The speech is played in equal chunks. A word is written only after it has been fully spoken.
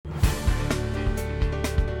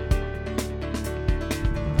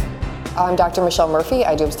I'm Dr. Michelle Murphy.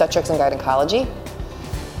 I do obstetrics and gynecology.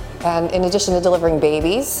 And in addition to delivering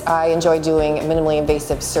babies, I enjoy doing minimally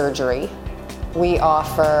invasive surgery. We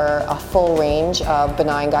offer a full range of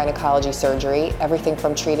benign gynecology surgery, everything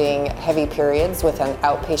from treating heavy periods with an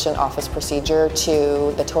outpatient office procedure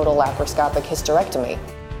to the total laparoscopic hysterectomy.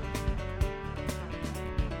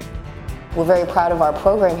 We're very proud of our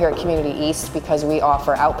program here at Community East because we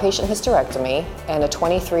offer outpatient hysterectomy and a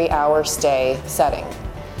 23-hour stay setting.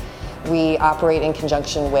 We operate in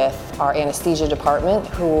conjunction with our anesthesia department,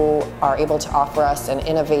 who are able to offer us an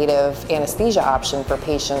innovative anesthesia option for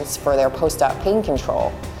patients for their post-op pain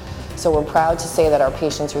control. So we're proud to say that our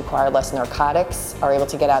patients require less narcotics, are able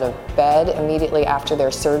to get out of bed immediately after their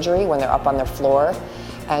surgery when they're up on their floor,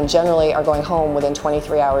 and generally are going home within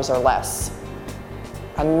 23 hours or less.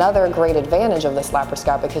 Another great advantage of this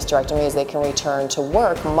laparoscopic hysterectomy is they can return to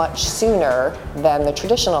work much sooner than the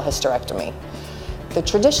traditional hysterectomy. The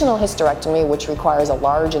traditional hysterectomy, which requires a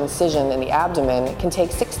large incision in the abdomen, can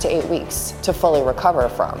take 6 to 8 weeks to fully recover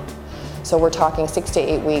from. So we're talking 6 to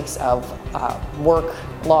 8 weeks of work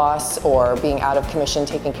loss or being out of commission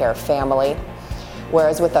taking care of family.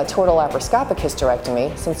 Whereas with a total laparoscopic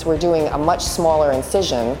hysterectomy, since we're doing a much smaller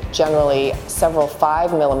incision, generally several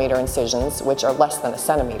 5mm incisions, which are less than a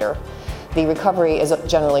centimeter, the recovery is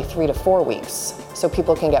generally 3 to 4 weeks. So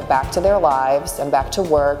people can get back to their lives and back to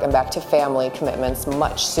work and back to family commitments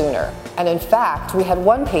much sooner. And in fact, we had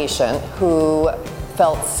one patient who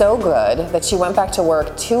felt so good that she went back to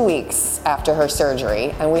work 2 weeks after her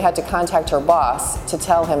surgery, and we had to contact her boss to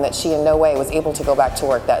tell him that she in no way was able to go back to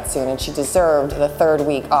work that soon, and she deserved the 3rd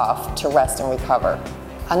week off to rest and recover.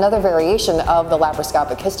 Another variation of the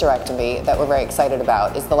laparoscopic hysterectomy that we're very excited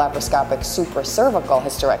about is the laparoscopic supracervical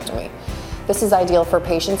hysterectomy. This is ideal for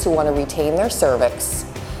patients who want to retain their cervix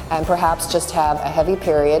and perhaps just have a heavy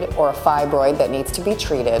period or a fibroid that needs to be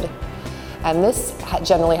treated. And this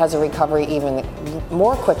generally has a recovery even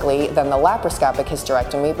more quickly than the laparoscopic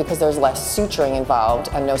hysterectomy because there's less suturing involved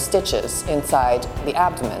and no stitches inside the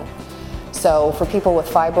abdomen. So for people with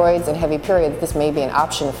fibroids and heavy periods, this may be an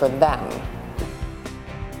option for them.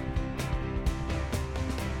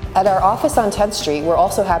 At our office on 10th Street, we're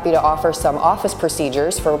also happy to offer some office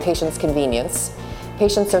procedures for patients' convenience.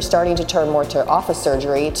 Patients are starting to turn more to office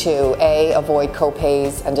surgery to A, avoid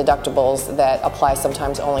co-pays and deductibles that apply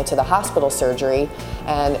sometimes only to the hospital surgery,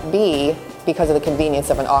 and B, because of the convenience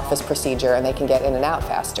of an office procedure and they can get in and out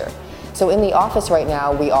faster. So in the office right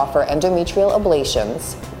now, we offer endometrial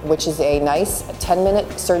ablations, which is a nice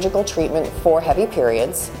 10-minute surgical treatment for heavy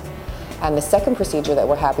periods. And the second procedure that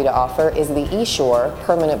we're happy to offer is the Essure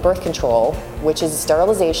permanent birth control, which is a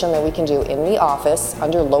sterilization that we can do in the office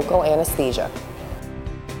under local anesthesia.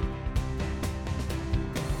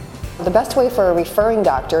 The best way for a referring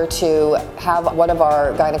doctor to have one of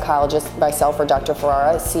our gynecologists, myself or Dr.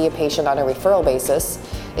 Ferrara, see a patient on a referral basis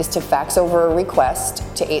is to fax over a request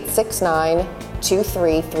to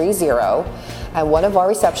 869-2330, and one of our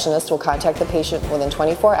receptionists will contact the patient within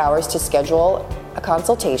 24 hours to schedule a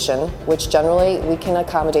consultation, which generally we can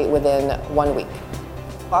accommodate within 1 week.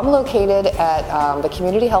 I'm located at the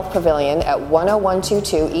Community Health Pavilion at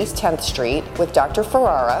 10122 East 10th Street with Dr.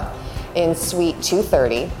 Ferrara in Suite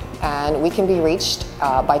 230, and we can be reached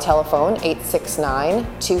by telephone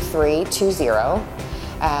 869-2320,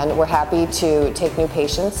 and we're happy to take new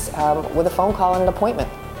patients with a phone call and an appointment.